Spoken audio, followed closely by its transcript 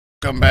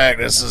Come back,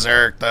 this is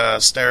Eric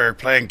the Stair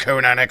playing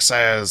Conan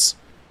Exiles.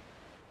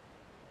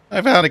 I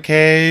found a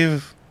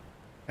cave,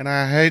 and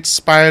I hate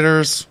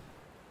spiders.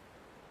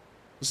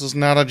 This is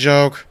not a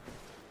joke.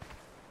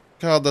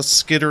 Called the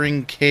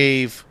Skittering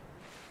Cave.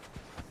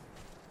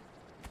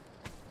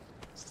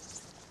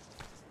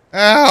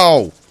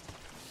 Ow!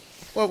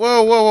 Whoa,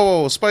 whoa, whoa,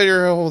 whoa, whoa,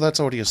 spider! Oh,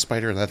 that's already a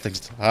spider. That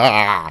thing's...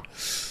 Ah!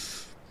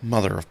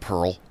 Mother of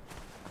pearl.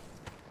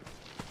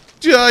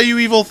 Die, you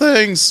evil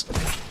things!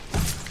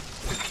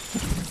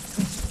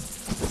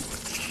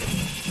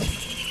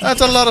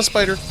 That's a lot of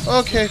spider.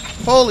 Okay,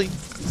 holy.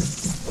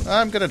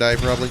 I'm gonna die,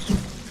 probably.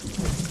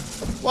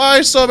 Why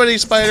so many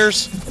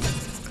spiders?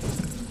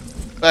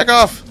 Back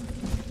off!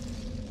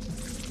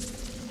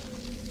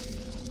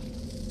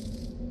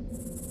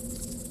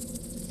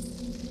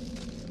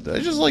 Did I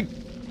just, like,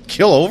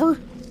 kill over?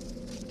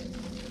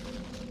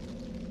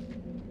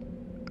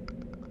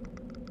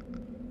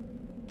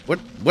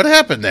 What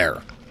happened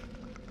there?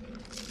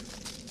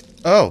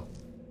 Oh.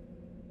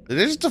 Did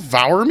they just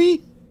devour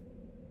me?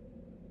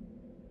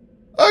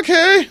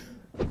 Okay.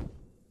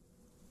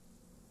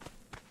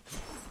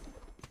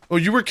 Oh,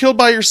 you were killed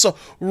by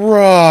yourself.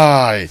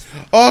 Right.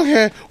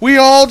 Okay. We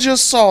all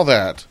just saw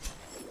that.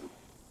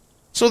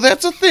 So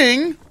that's a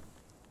thing.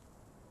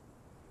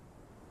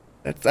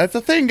 That's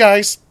a thing,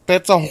 guys.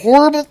 That's a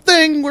horrible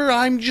thing where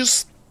I'm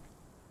just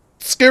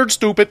scared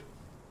stupid.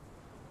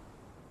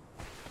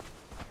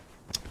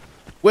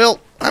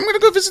 Well, I'm gonna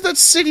go visit that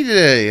city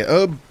today.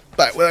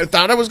 I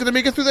thought I was gonna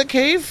make it through that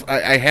cave.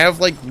 I have,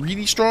 like,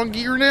 really strong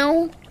gear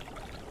now.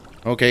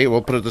 Okay,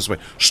 we'll put it this way.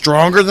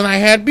 Stronger than I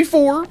had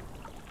before.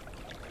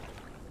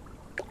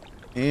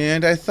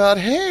 And I thought,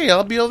 hey,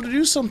 I'll be able to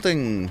do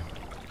something.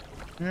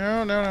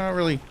 No, not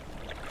really.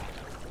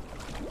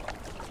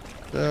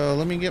 So,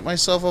 let me get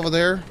myself over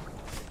there.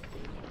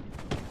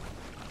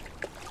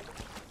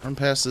 Run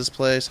past this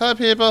place. Hi,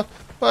 people.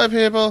 Bye,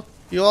 people.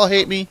 You all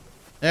hate me.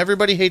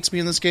 Everybody hates me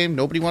in this game.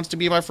 Nobody wants to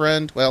be my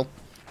friend. Well,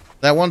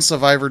 that one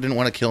survivor didn't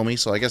want to kill me,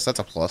 so I guess that's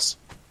a plus.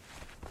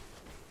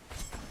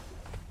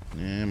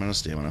 Yeah, I'm out of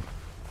stamina.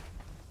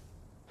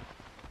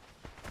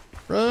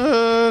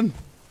 Run!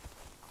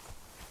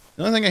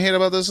 The only thing I hate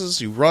about this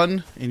is you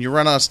run, and you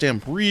run out of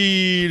stamina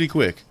really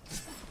quick.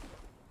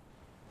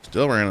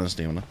 Still ran out of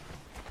stamina.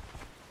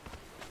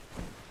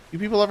 You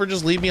people ever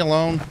just leave me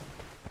alone?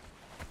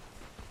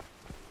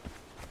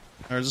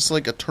 Or is this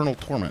like eternal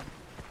torment?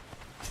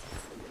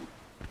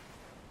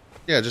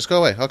 Yeah, just go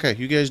away. Okay,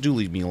 you guys do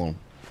leave me alone.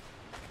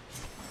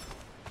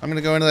 I'm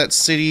gonna go into that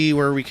city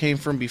where we came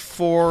from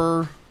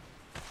before.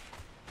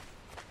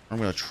 I'm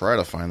gonna try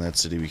to find that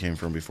city we came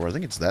from before. I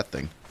think it's that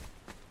thing.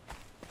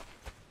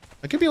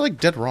 I could be, like,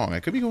 dead wrong. I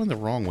could be going the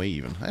wrong way,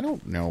 even. I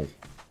don't know.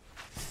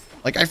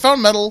 Like, I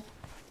found metal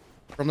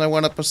from that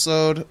one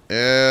episode,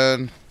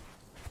 and...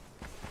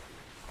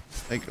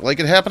 Like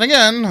it happened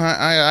again,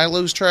 I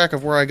lose track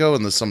of where I go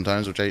in this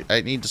sometimes, which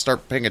I need to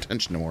start paying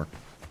attention to more.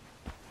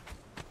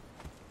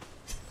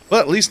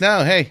 But at least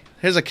now, hey,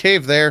 here's a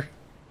cave there.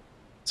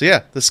 So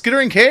yeah, the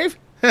Skittering Cave?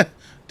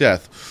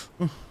 Death.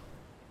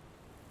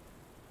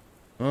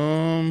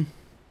 There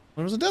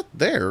was a death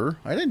there.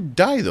 I didn't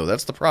die, though.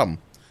 That's the problem.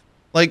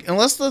 Like,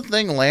 unless the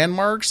thing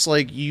landmarks,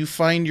 like, you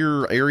find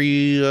your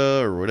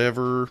area or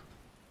whatever,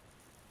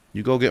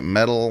 you go get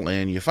metal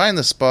and you find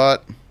the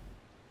spot.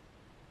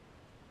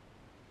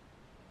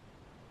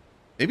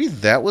 Maybe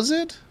that was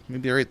it?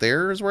 Maybe right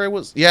there is where I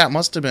was? Yeah, it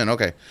must have been.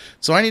 Okay.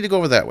 So I need to go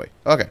over that way.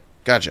 Okay.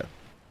 Gotcha.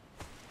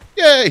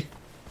 Yay!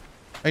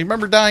 I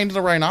remember dying to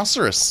the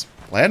rhinoceros.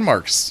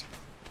 Landmarks.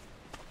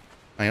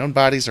 My own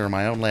bodies are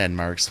my own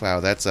landmarks. Wow,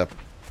 that's a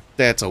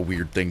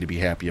weird thing to be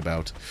happy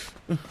about.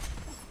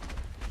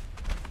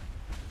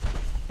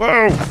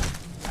 Whoa!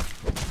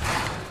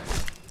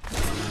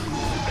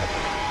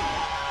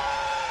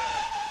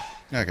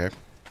 Okay.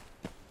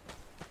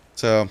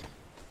 So,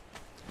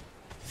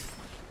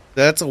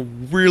 that's a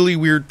really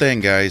weird thing,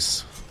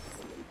 guys.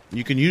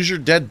 You can use your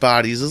dead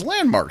bodies as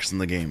landmarks in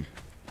the game.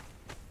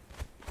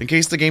 In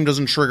case the game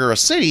doesn't trigger a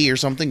city or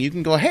something, you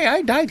can go, hey,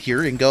 I died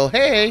here, and go,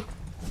 hey,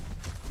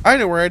 I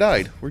know where I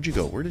died. Where'd you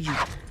go? Where did you...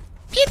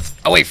 Get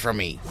away from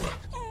me!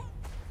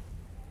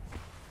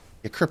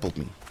 You crippled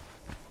me.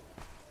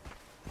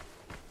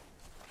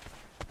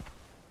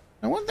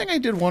 Now, one thing I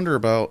did wonder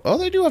about... Oh,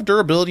 they do have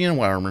durability and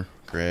armor.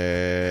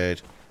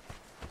 Great.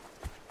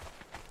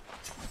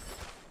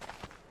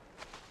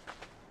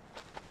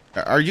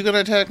 Are you gonna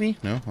attack me?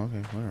 No?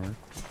 Okay, whatever.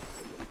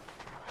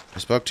 I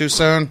spoke too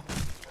soon.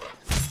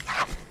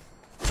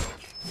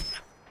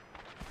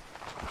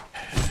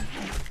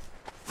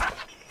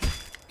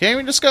 Can't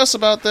even discuss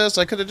about this.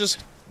 I could have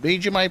just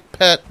made you my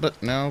pet,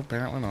 but no,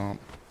 apparently not.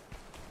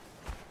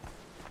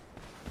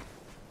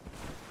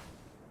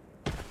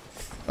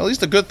 At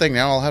least a good thing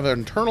now, I'll have an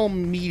internal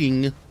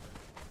meeting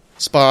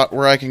spot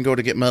where I can go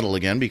to get metal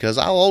again, because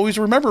I'll always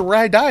remember where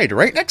I died,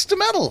 right next to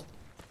metal.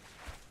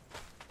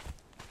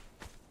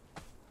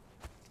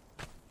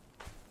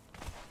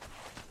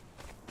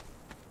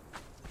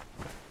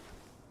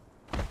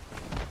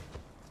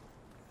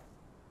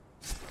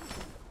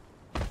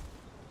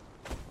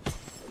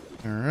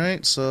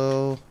 Alright,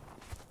 so...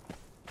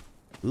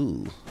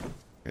 Ooh.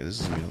 Okay,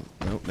 this is...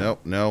 Nope, nope,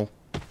 no.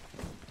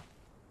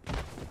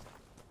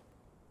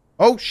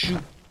 Oh,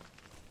 shoot.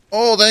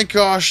 Oh, thank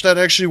gosh, that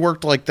actually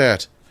worked like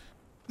that.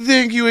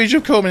 Thank you, Age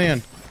of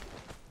Conan.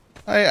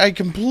 I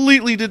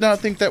completely did not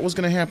think that was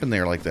going to happen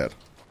there like that.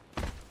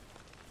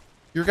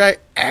 Your guy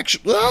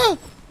actually... Ah!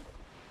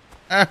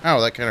 Ow,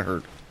 that kind of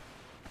hurt.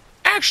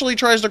 Actually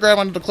tries to grab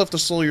onto the cliff to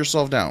slow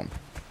yourself down.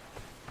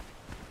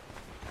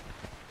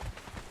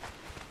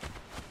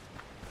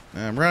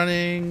 I'm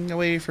running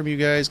away from you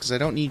guys because I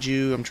don't need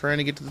you. I'm trying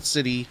to get to the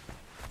city.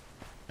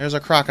 There's a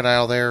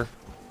crocodile there.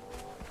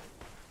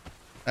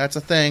 That's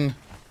a thing.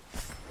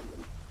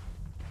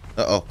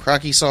 Uh-oh,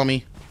 Crocky saw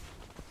me.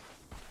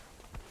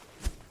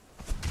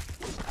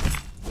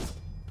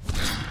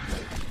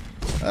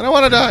 I don't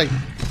want to die.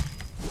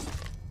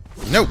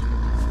 Nope.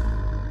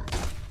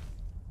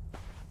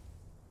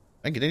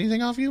 I get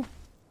anything off you?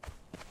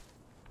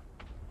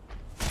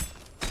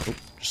 Oh,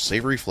 just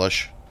savory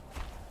flesh.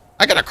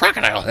 I got a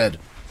crocodile head.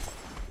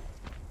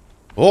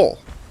 Oh.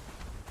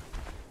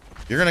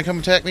 You're gonna come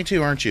attack me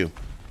too, aren't you?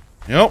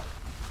 Nope.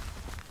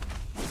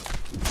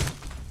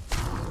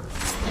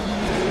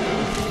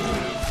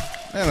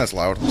 Man, that's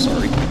loud. I'm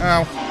sorry.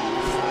 Ow.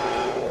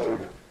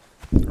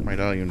 Turn my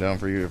volume down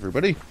for you,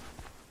 everybody.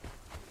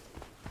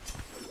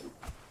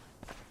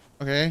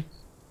 Okay.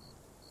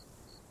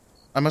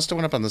 I must have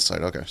went up on this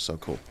side. Okay, so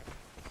cool.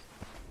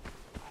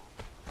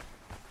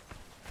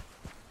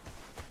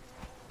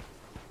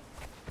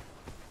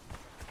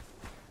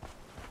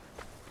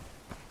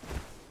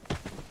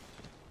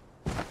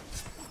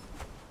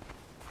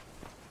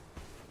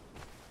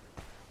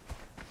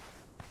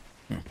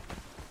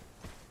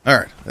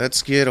 Alright,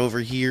 let's get over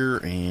here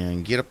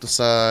and get up the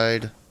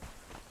side.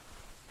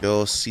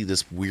 Go see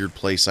this weird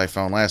place I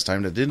found last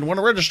time that didn't want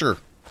to register.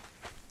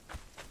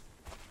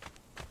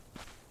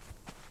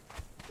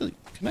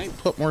 Can I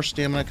put more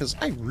stamina? Because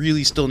I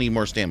really still need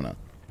more stamina.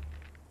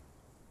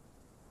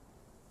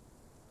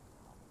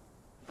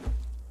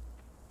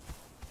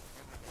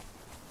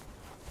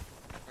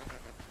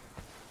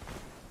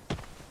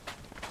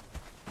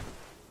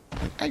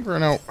 I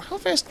run out. How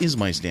fast is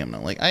my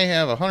stamina? Like, I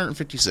have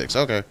 156.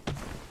 Okay.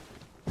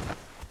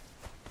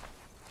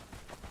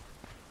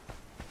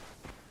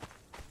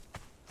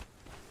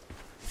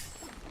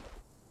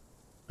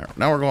 Alright,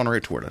 now we're going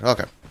right toward it.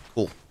 Okay,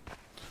 cool.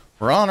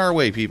 We're on our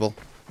way, people.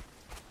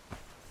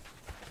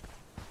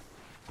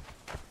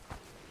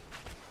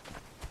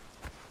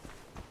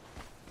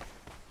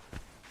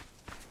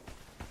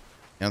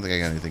 I don't think I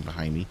got anything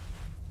behind me.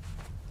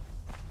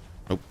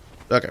 Nope.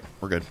 Okay,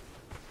 we're good.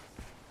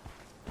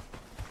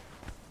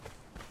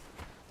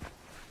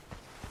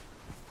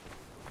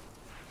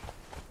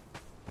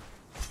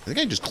 I think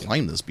I just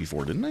climbed this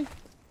before, didn't I?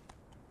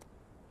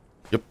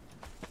 Yep.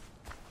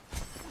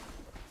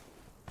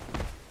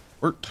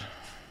 Worked.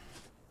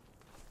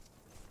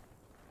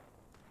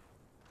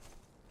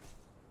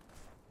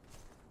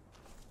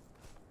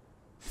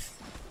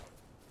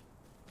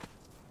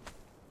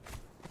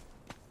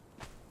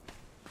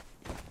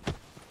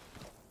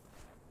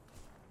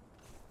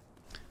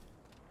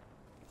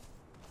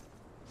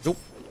 Nope.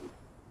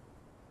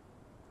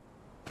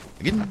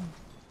 Again.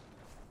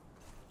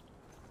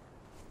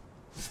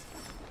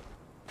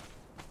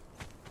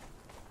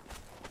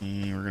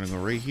 And we're going to go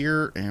right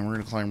here, and we're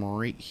going to climb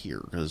right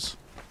here, because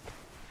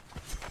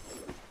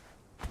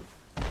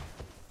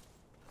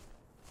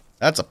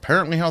that's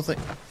apparently how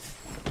things...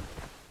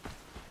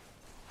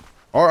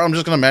 Or I'm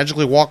just going to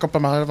magically walk up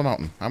on the side of a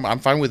mountain. I'm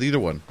fine with either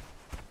one.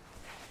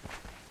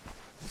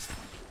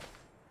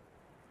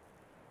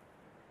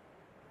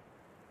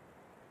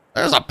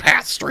 There's a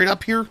path straight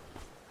up here.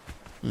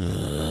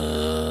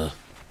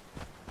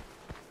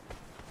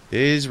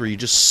 Days where you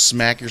just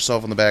smack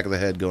yourself in the back of the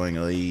head going,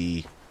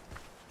 "Ay."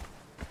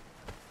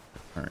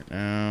 Alright,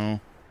 now...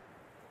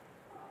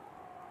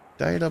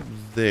 Died up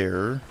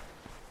there.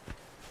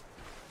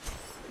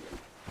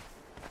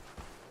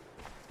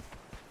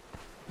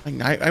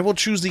 I will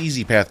choose the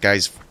easy path,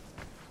 guys.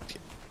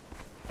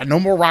 No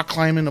more rock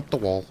climbing up the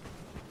wall.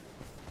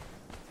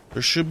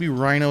 There should be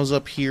rhinos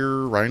up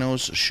here.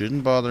 Rhinos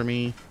shouldn't bother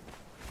me.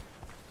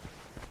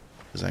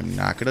 Because I'm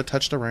not going to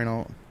touch the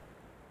rhino.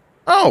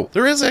 Oh,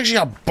 there is actually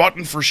a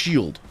button for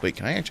shield. Wait,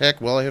 can I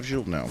attack while I have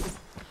shield? No.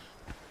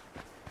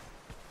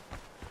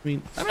 I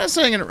mean, I'm not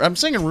saying I'm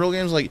saying in real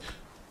games, like,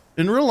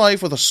 in real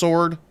life with a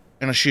sword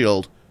and a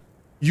shield,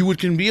 you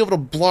can be able to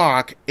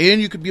block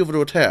and you could be able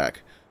to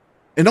attack.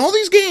 In all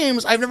these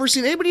games, I've never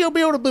seen anybody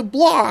be able to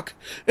block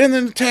and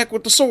then attack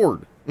with the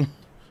sword.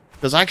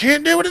 Because I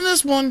can't do it in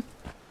this one.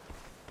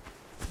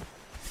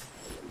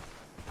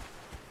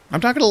 I'm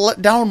not going to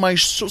let down my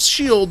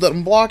shield that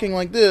I'm blocking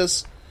like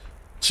this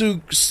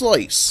to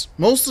slice.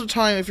 Most of the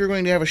time, if you're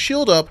going to have a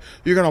shield up,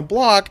 you're going to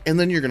block and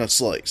then you're going to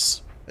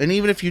slice. And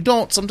even if you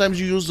don't, sometimes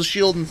you use the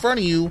shield in front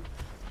of you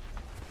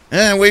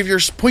and wave your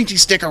pointy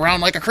stick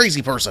around like a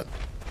crazy person.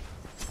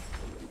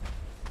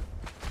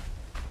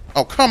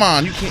 Oh, come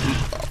on. You can't...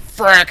 Oh,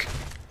 frack.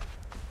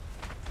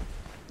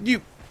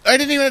 You... I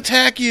didn't even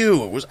attack you!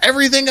 Was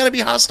everything gonna be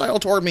hostile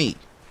toward me?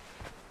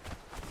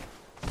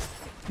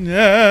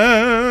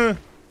 Nah.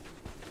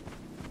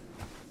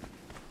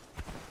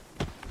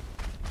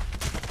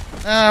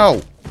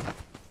 Ow!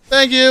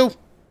 Thank you!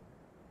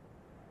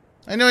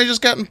 I know I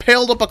just got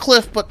impaled up a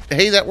cliff, but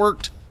hey, that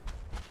worked.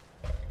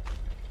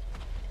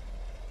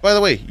 By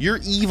the way, you're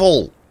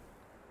evil.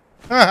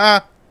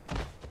 Haha.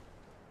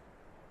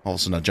 All of a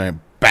sudden, a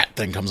giant bat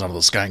thing comes out of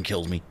the sky and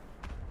kills me.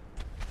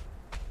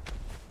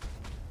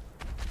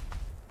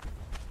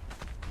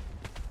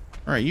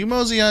 Alright, you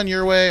mosey on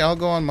your way, I'll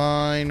go on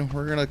mine.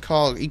 We're gonna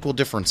call equal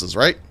differences,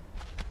 right?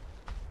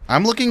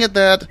 I'm looking at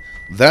that.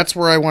 That's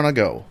where I want to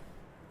go.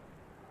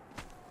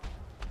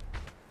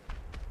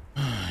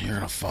 You're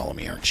gonna follow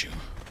me, aren't you?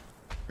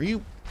 Are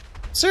you...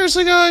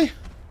 Seriously, guy?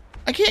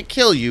 I can't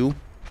kill you.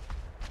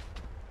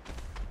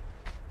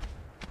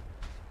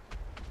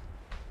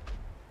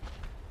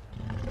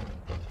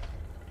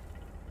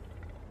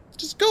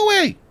 Just go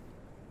away.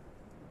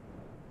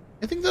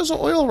 I think those are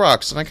oil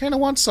rocks, and I kind of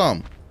want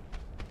some.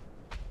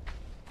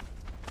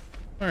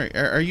 Alright,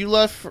 are you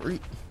left?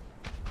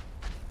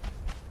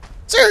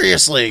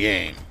 Seriously,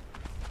 game.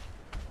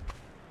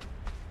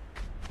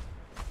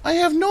 I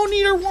have no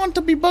need or want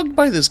to be bugged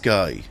by this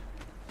guy.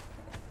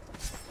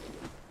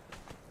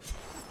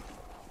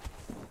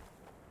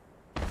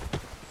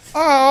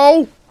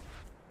 Oh!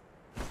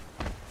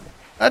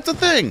 That's the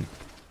thing.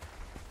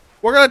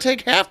 We're gonna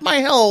take half my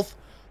health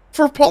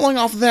for pulling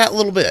off that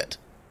little bit.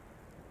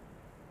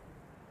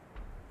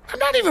 I'm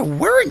not even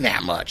wearing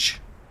that much.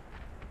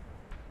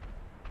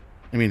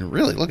 I mean,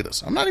 really, look at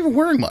this. I'm not even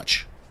wearing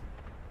much.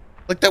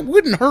 Like, that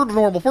wouldn't hurt a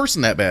normal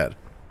person that bad.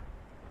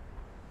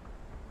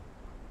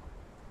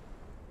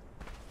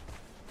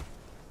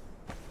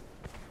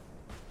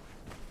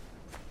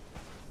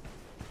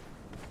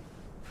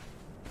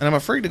 And I'm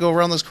afraid to go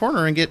around this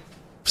corner and get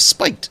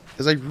spiked,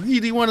 because I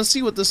really want to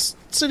see what this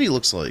city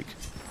looks like.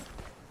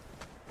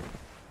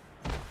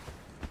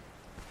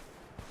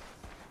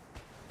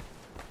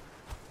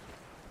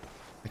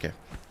 Okay.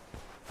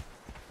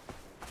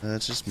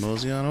 Let's just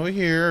mosey on over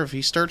here. If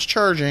he starts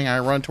charging, I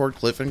run toward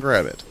Cliff and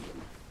grab it.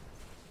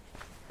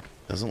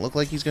 Doesn't look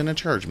like he's going to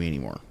charge me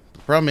anymore. The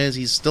problem is,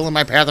 he's still in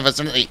my path of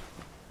vicinity.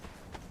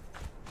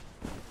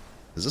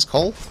 Is this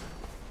coal?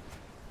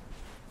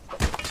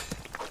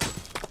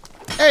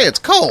 Hey, it's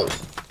coal!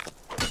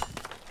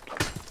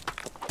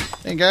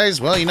 Hey guys,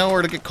 well, you know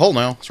where to get coal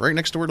now. It's right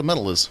next to where the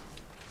metal is.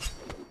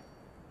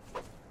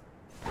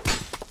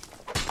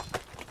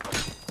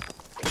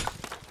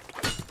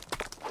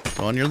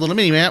 Go on your little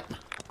mini-map.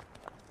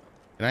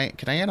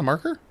 Can I add a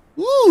marker?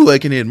 Ooh, I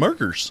can add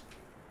markers.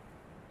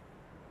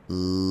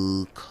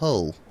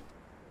 Coal.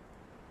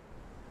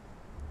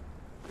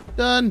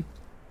 Done.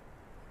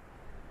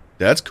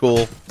 That's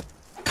cool.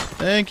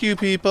 Thank you,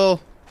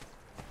 people.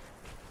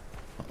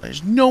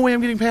 There's no way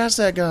I'm getting past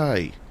that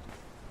guy.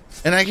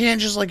 And I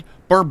can't just, like,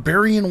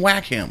 barbarian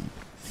whack him.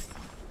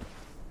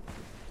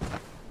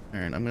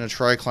 Alright, I'm going to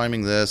try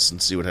climbing this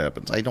and see what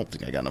happens. I don't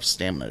think I got enough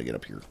stamina to get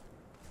up here.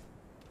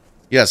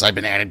 Yes, I've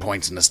been adding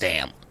points in the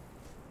stam.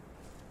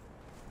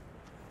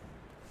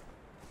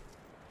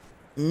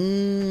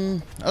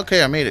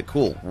 Okay, I made it.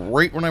 Cool.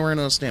 Right when I ran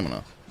out of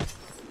stamina.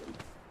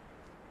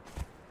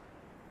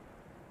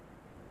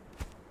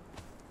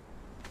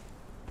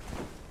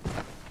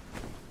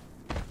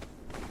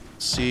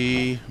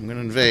 See, I'm gonna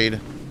invade.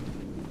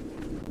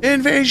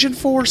 Invasion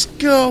force,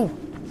 go!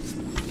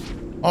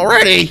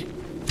 Already?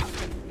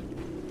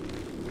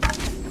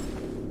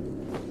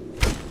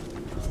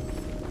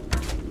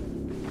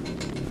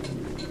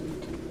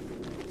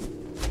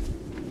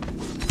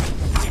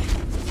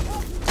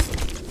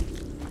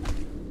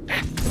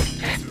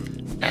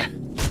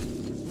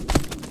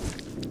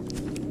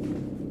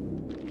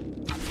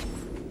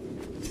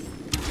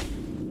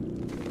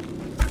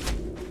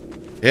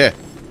 Yeah.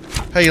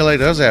 How you like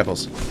those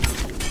apples?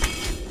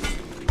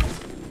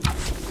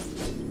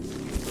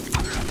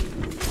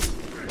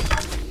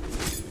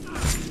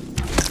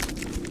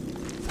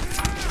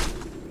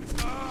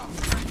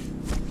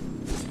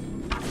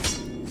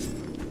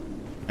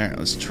 Alright,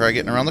 let's try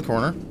getting around the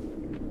corner.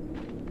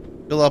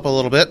 Fill up a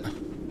little bit.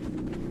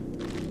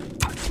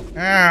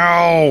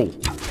 Ow!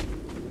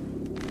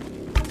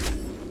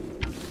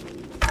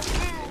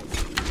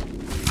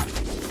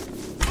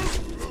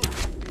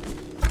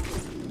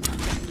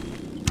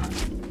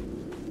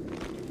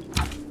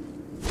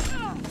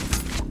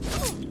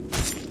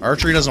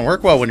 Archery doesn't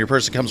work well when your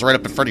person comes right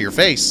up in front of your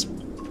face.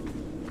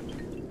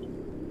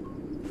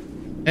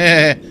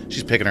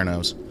 She's picking her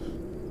nose.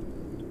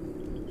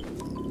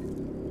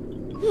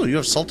 Ooh, you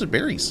have salted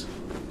berries.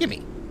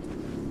 Gimme.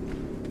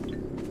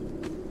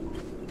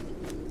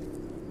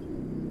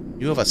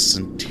 You have a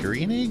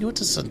centurion egg?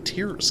 What's a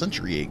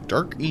century egg?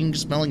 Dark ink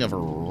smelling of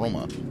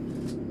aroma.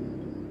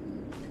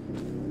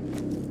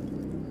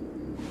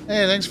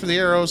 Hey, thanks for the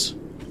arrows.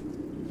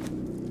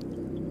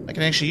 I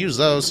can actually use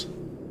those.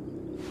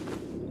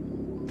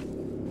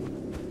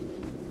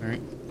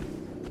 Alright.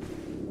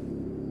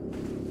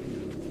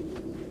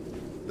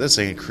 This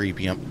ain't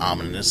creepy, I'm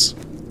ominous.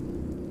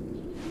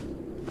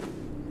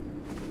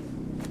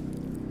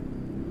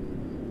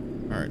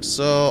 Alright,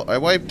 so I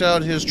wiped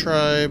out his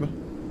tribe.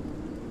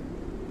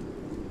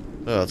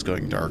 Oh, it's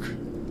going dark.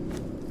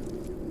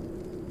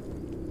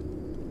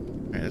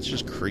 Alright, that's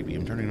just creepy.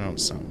 I'm turning down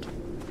sound.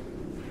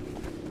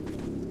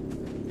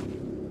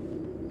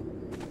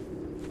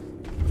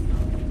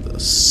 The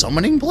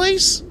summoning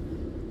place?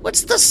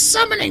 What's the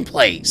summoning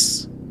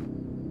place?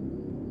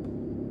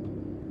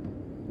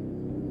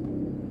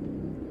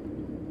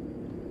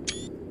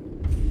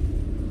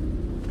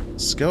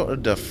 Scout a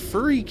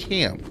Darfari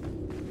camp.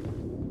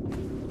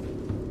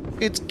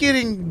 It's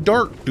getting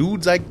dark,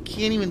 dudes. I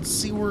can't even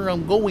see where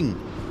I'm going.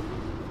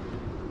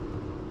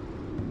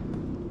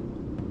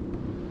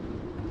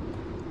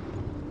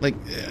 Like,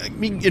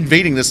 me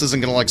invading this isn't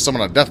gonna, like,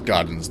 summon a death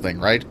god in this thing,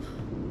 right?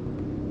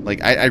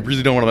 Like, I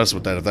really don't want to mess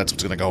with that if that's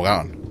what's gonna go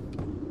on.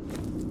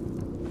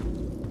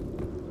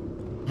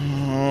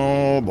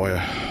 Oh, boy.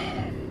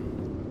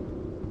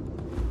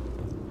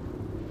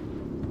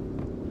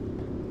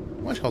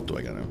 How much health do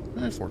I got now?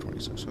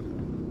 426, okay.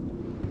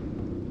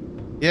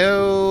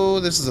 Yo,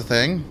 this is a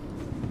thing.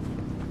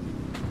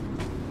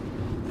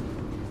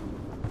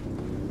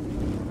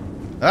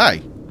 Hi.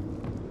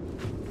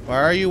 Why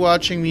are you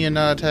watching me and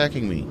not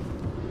attacking me?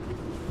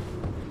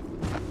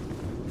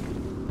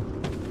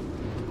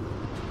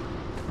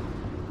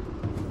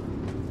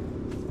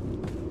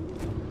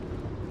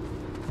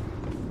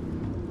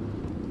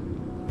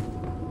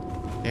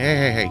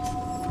 Hey.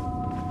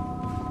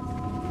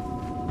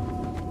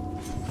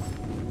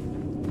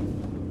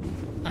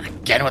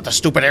 Again with the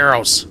stupid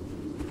arrows.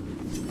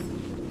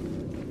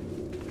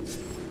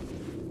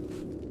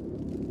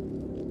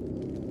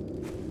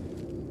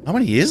 How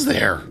many is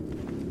there?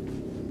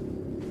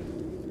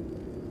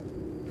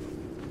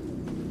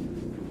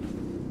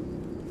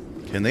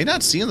 Can they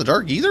not see in the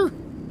dark either?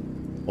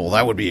 Well,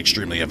 that would be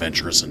extremely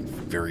adventurous and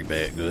very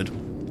bad good.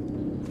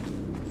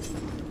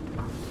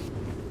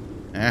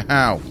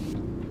 Ow.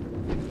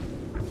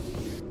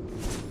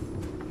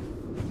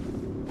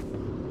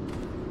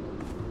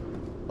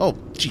 Oh,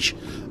 geez.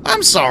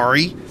 I'm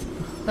sorry.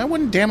 I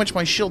wouldn't damage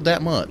my shield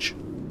that much.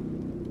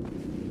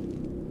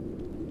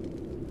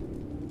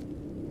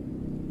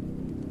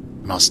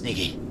 I'm all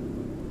sneaky.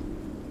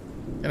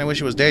 And I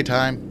wish it was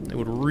daytime. It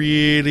would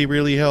really,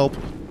 really help.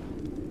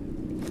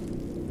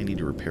 I need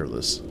to repair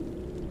this.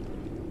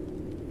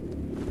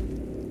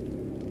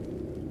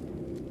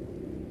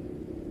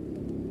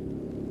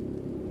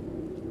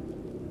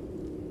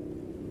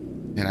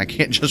 And I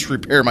can't just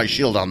repair my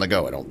shield on the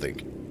go, I don't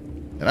think.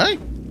 Can I?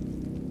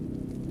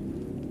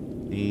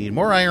 Need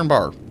more iron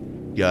bar.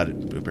 Got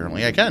it.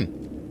 Apparently I can.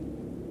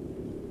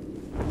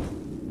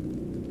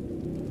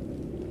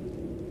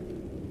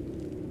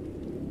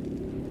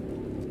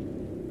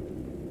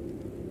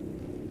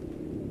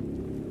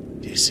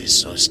 This is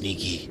so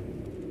sneaky.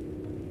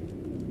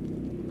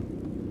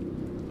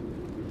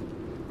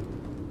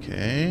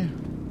 Okay.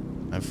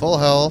 I'm full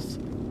health.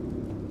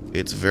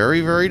 It's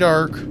very, very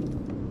dark.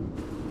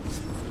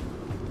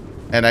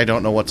 And I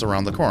don't know what's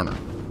around the corner.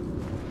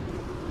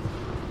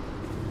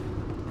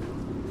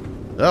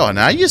 Oh,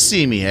 now you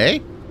see me, eh?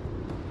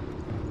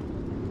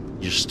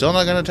 You're still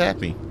not gonna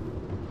attack me.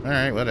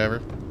 Alright, whatever.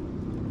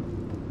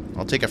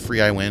 I'll take a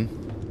free I win.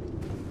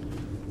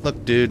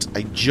 Look, dudes,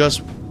 I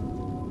just...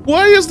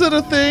 Why is that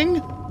a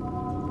thing?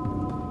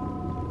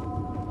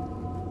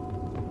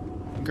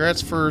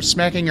 Congrats for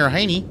smacking your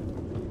hiney.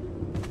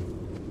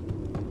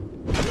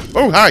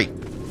 Oh, hi!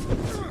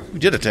 You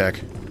did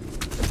attack.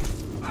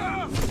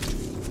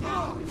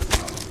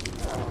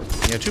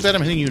 Yeah, too bad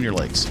I'm hitting you in your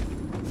legs.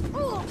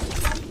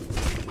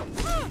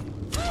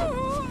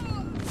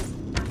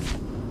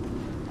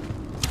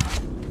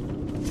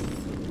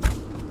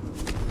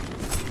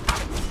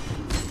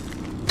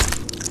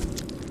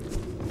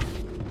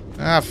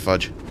 Ah,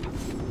 fudge.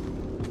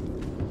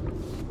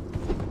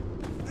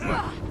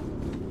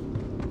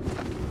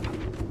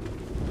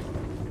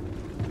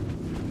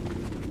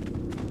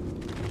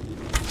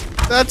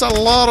 That's a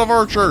lot of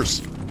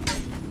archers.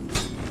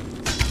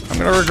 I'm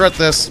gonna regret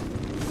this.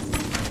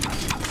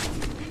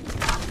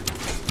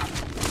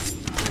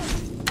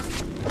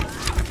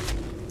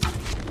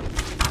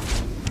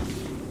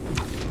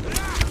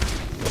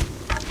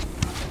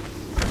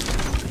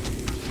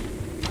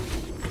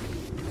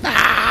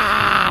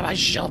 Ah, my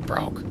shield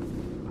broke.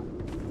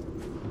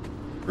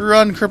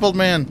 Run, crippled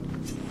man.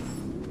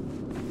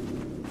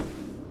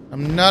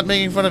 I'm not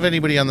making fun of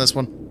anybody on this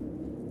one.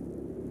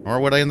 Nor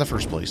would I in the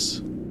first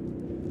place.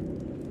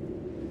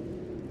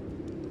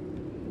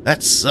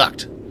 That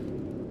sucked.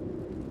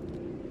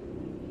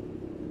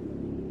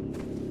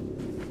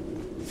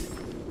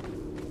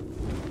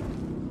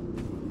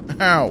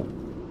 Ow.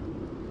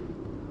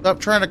 Stop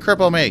trying to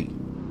cripple me.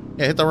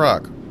 Yeah, hit the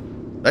rock.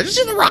 Did I just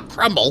see the rock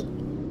crumble?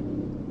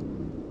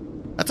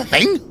 That's a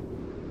thing?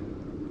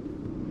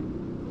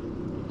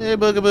 Hey,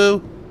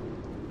 Boogaboo.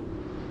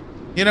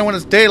 You know when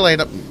it's daylight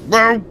up...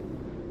 Whoa!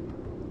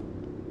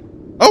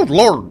 Oh,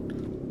 Lord!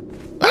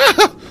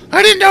 Ah,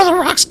 I didn't know the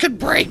rocks could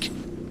break!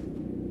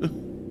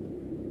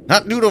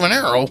 Not due to an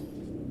arrow.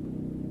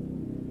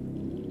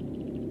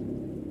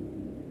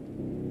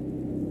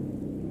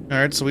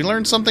 Alright, so we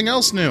learned something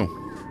else new.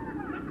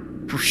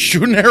 If you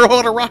shoot an arrow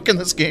at a rock in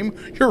this game,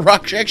 your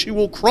rock actually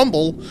will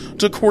crumble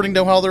according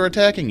to how they're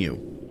attacking you.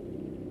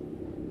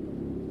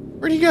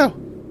 Where'd he go?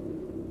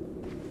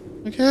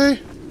 Okay.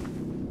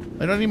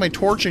 I don't need my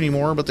torch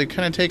anymore, but they've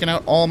kind of taken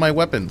out all my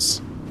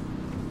weapons.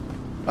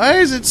 Why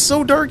is it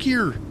so dark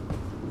here?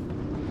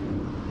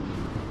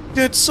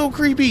 That's so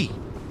creepy.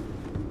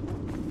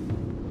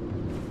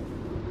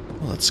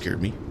 Well, that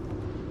scared me.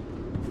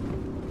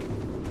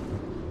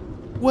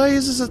 Why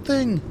is this a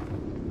thing?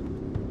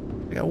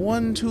 I got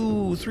 1,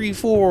 2, 3,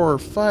 4,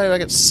 5. I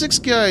got 6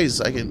 guys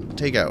I can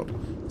take out.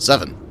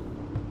 7.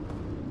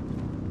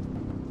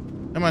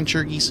 Come on,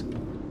 turkeys.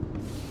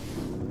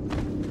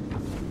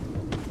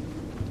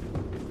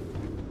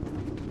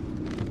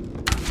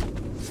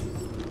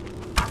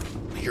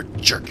 You're a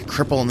jerk. You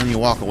cripple and then you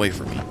walk away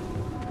from me.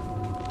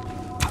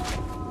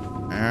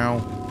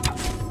 Ow.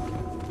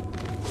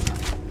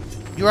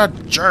 You're a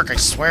jerk, I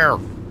swear.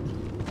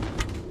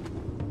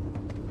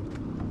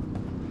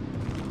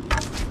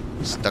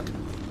 Stuck.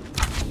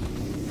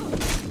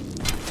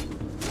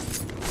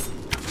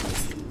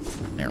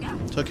 There.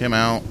 Took him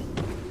out.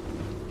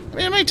 I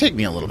mean, it might take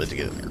me a little bit to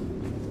get in there.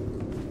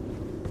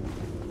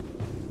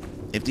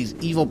 If these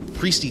evil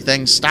priesty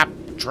things stop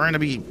trying to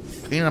be a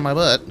pain in my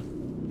butt.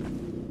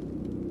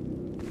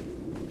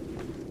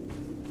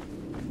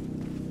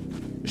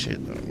 Shit.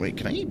 Wait,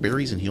 can I eat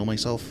berries and heal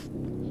myself?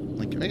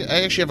 Like,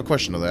 I actually have a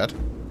question to that.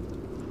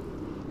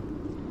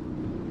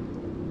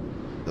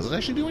 Does it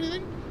actually do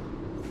anything?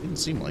 Didn't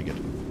seem like it.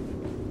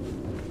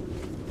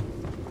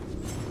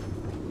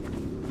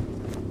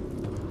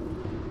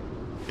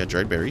 Got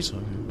dried berries.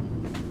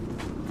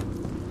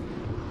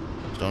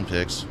 Stone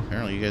picks.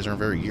 Apparently you guys aren't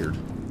very geared.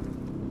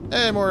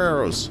 Hey, more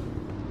arrows.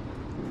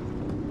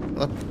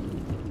 Well,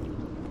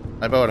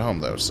 I bow at home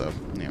though, so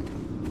yeah.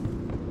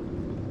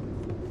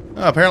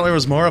 Oh, apparently there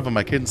was more of them.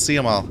 I couldn't see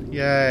them all.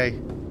 Yay.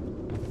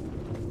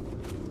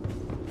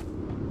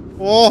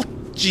 Oh,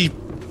 gee.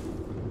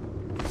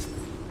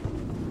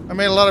 I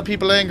made a lot of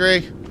people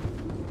angry.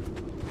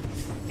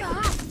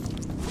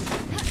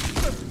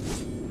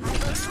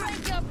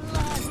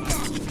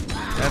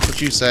 That's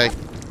what you say.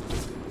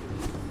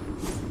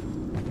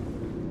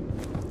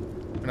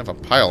 I'm gonna have a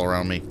pile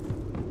around me.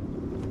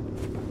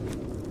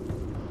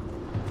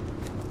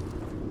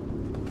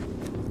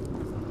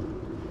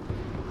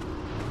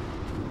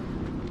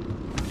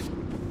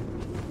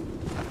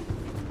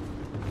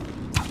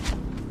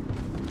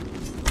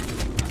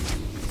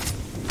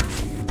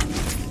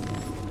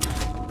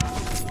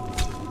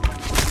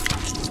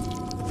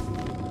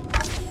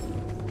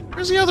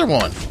 Where's the other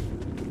one?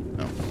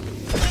 Oh.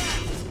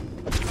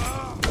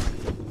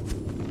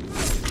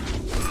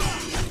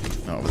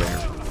 Oh, over there.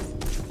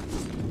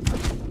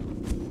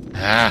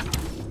 Ah.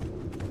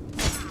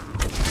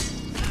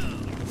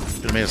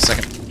 Should have made a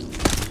second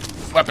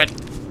weapon.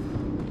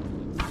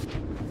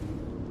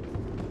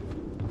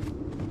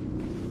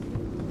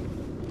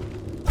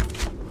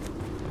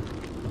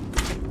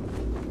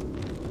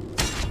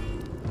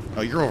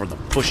 Oh, you're over the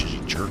bushes,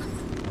 you jerk.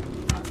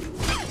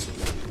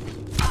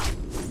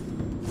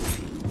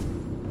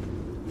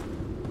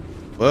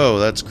 Whoa,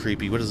 that's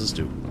creepy. What does this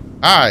do?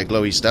 Hi,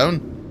 glowy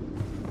stone.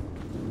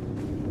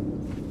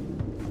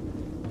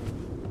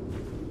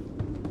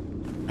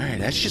 Alright,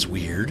 that's just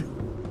weird.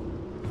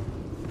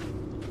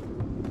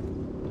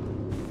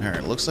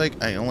 Alright, looks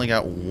like I only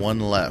got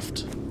 1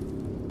 left.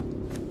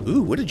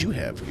 Ooh, what did you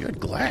have? You had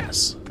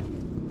glass.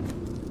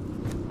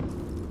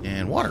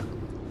 And water.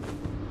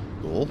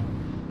 Cool.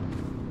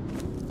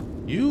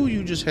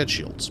 You just had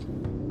shields.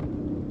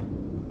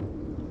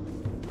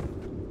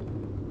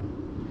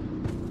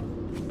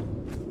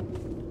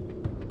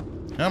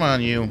 Come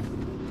on, you.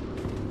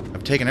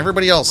 I've taken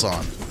everybody else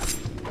on.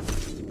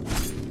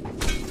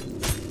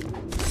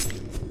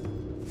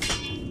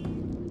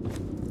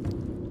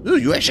 Ooh,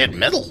 you actually had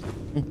metal.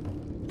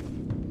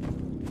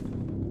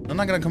 I'm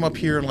not gonna come up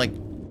here and like,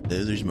 oh,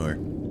 there's more.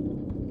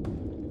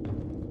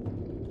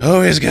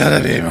 Always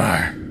gotta be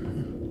more.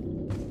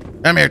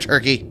 Come here,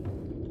 turkey.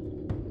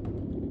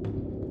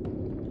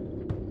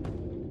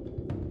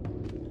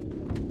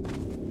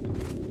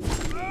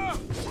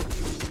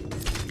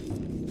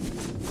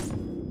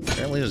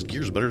 Apparently his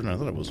gear's better than I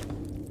thought it was.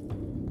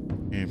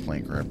 You ain't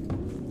playing crap.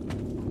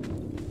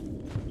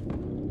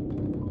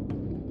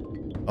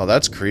 Oh,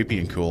 that's creepy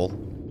and cool.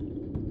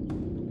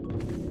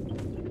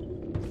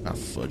 Ah,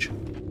 fudge.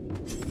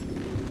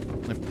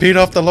 I beat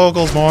off the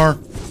locals more.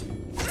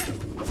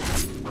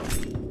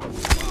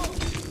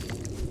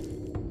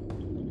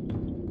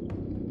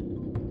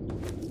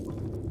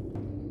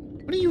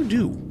 What do you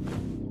do?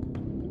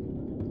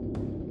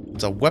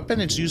 It's a weapon.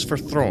 It's used for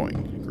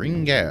throwing.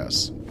 Green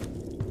gas.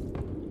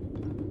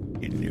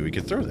 You knew he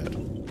could throw that.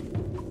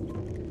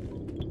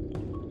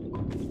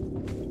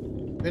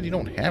 Man, you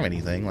don't have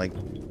anything, like...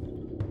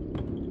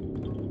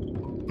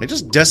 They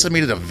just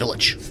decimated a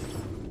village.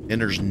 And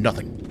there's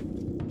nothing.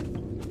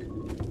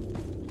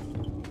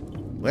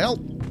 Well.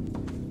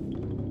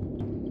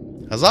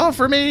 Huzzah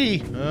for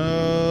me!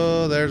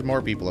 Oh, there's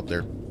more people up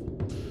there.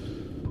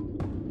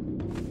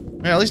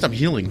 Yeah, at least I'm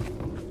healing.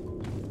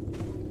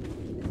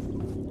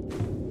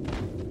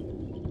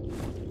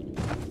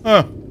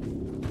 Huh.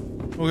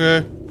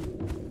 Okay.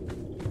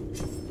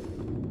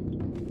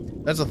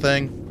 That's a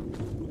thing.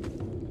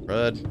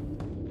 Crud.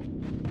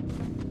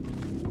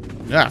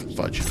 Ah,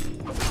 fudge.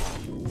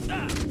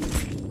 How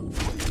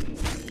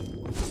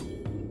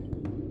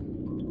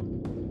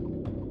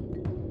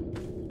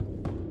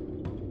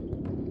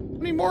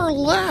many more are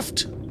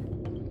left?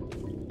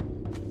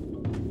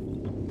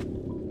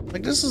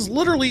 Like, this is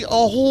literally a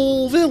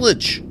whole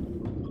village.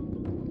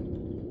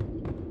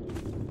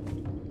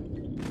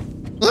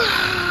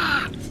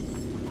 Ah!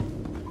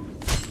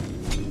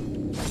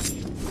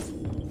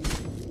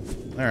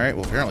 Alright,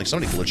 well, apparently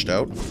somebody glitched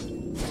out.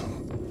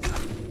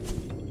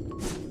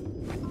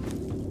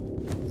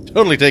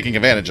 Totally taking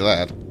advantage of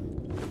that.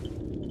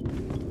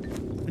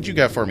 What you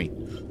got for me?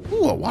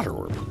 Ooh, a water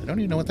orb. I don't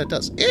even know what that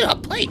does. Ew, a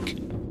pike!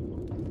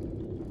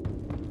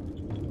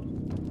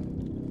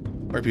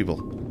 Where are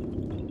people?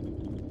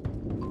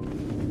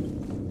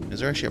 Is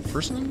there actually a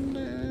person?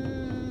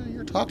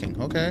 You're talking.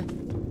 Okay.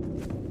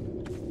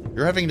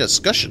 You're having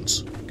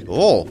discussions.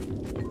 Oh.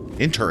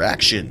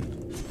 Interaction.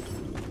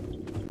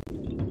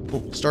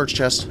 Oh, storage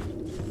chest.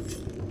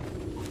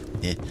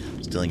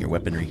 Stealing your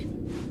weaponry.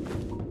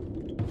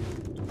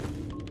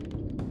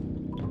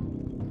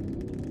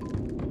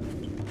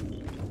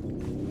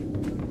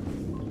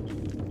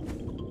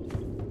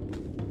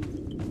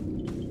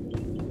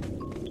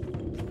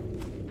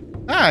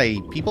 Hi,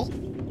 people.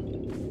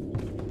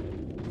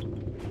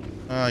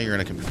 Oh, you're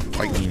gonna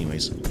fight me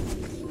anyways.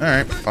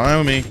 Alright,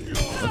 fine with me.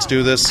 Let's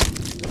do this.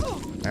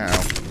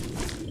 Ow.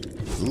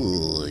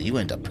 Ooh, you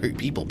went to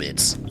people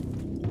bits.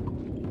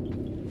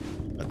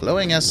 A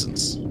glowing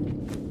essence.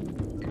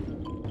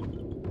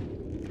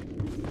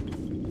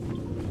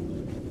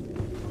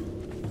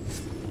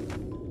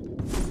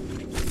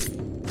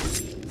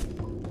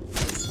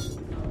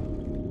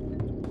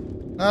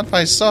 Not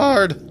my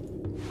sword!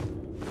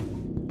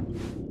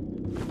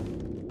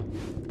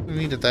 I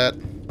needed that.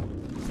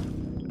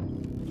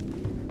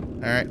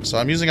 Alright, so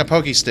I'm using a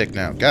pokey stick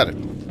now. Got it.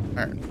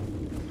 Alright.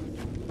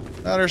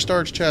 Outer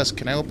storage chest.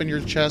 Can I open your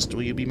chest?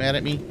 Will you be mad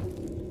at me?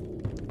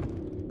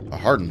 A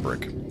hardened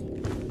brick.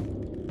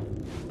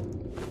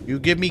 You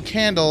give me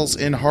candles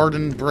in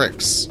hardened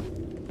bricks.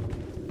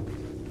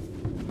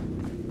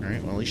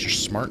 Alright, well at least you're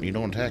smart and you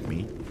don't attack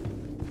me.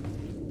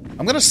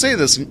 I'm gonna say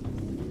this.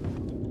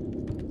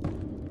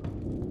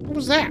 What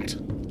was that?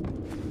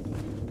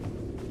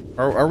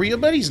 Are we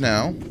buddies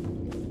now?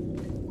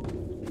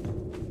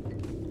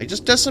 I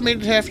just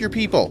decimated half your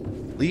people.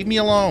 Leave me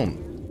alone.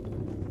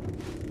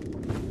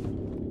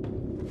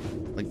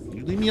 Like,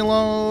 you leave me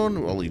alone,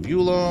 I'll leave you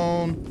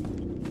alone.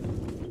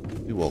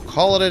 We will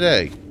call it a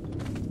day.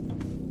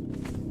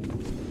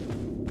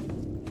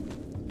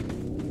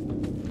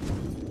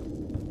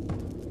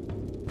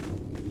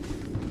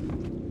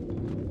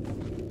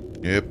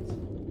 Yep.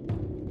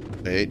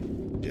 Hey,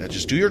 yeah,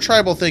 just do your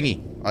tribal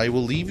thingy. I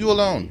will leave you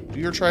alone. Do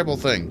your tribal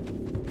thing.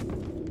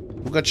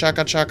 Ooga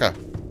chaka chaka.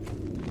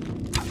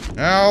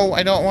 No,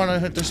 I don't want to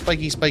hit the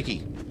spiky.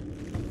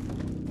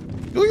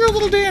 Do your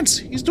little dance.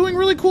 He's doing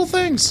really cool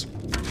things.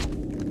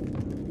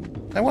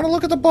 I want to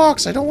look at the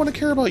box. I don't want to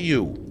care about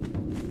you.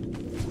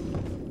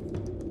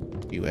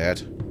 You at?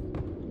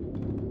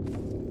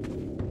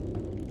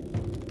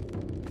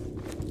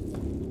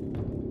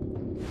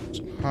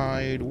 Some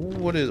hide.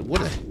 What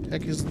the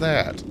heck is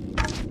that?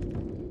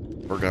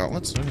 Or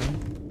gauntlets? Okay.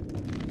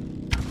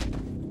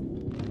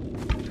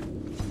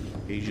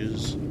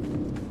 Cages.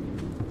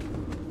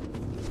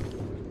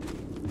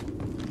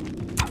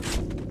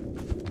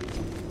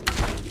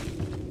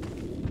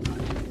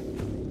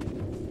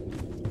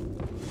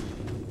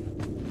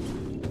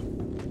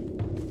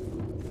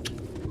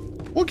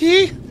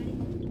 Okay.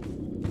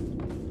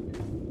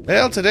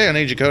 Well, today on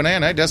Age of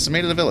Conan, I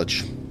decimated a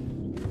village.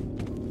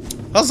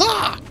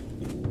 Huzzah!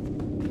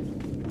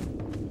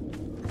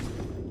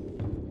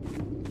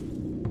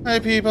 Hi,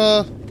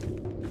 people.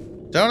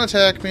 Don't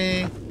attack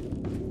me.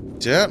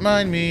 Don't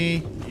mind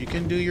me. You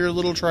can do your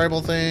little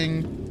tribal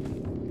thing.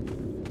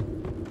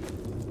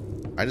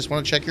 I just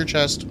want to check your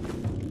chest.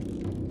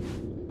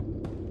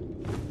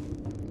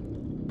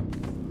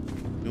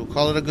 We'll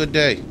call it a good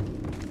day.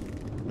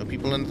 No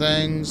people and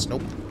things.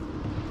 Nope.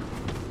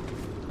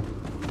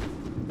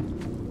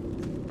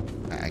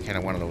 I kind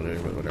of want to know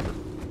whatever.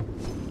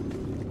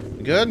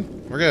 We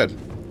good? We're good.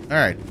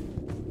 Alright.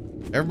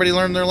 Everybody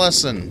learned their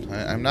lesson.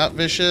 I'm not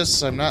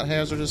vicious. I'm not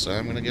hazardous.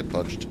 I'm going to get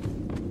punched.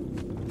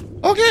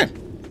 Okay.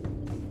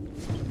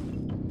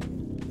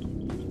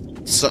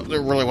 So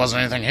there really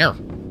wasn't anything here.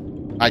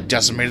 I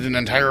decimated an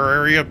entire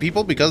area of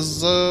people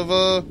because of,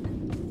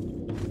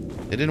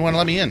 they didn't want to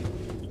let me in.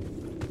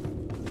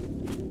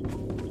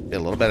 Get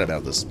a little bad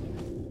about this.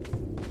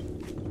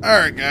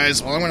 Alright,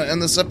 guys. Well, I'm going to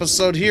end this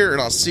episode here,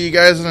 and I'll see you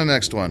guys in the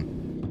next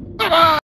one. Bye-bye!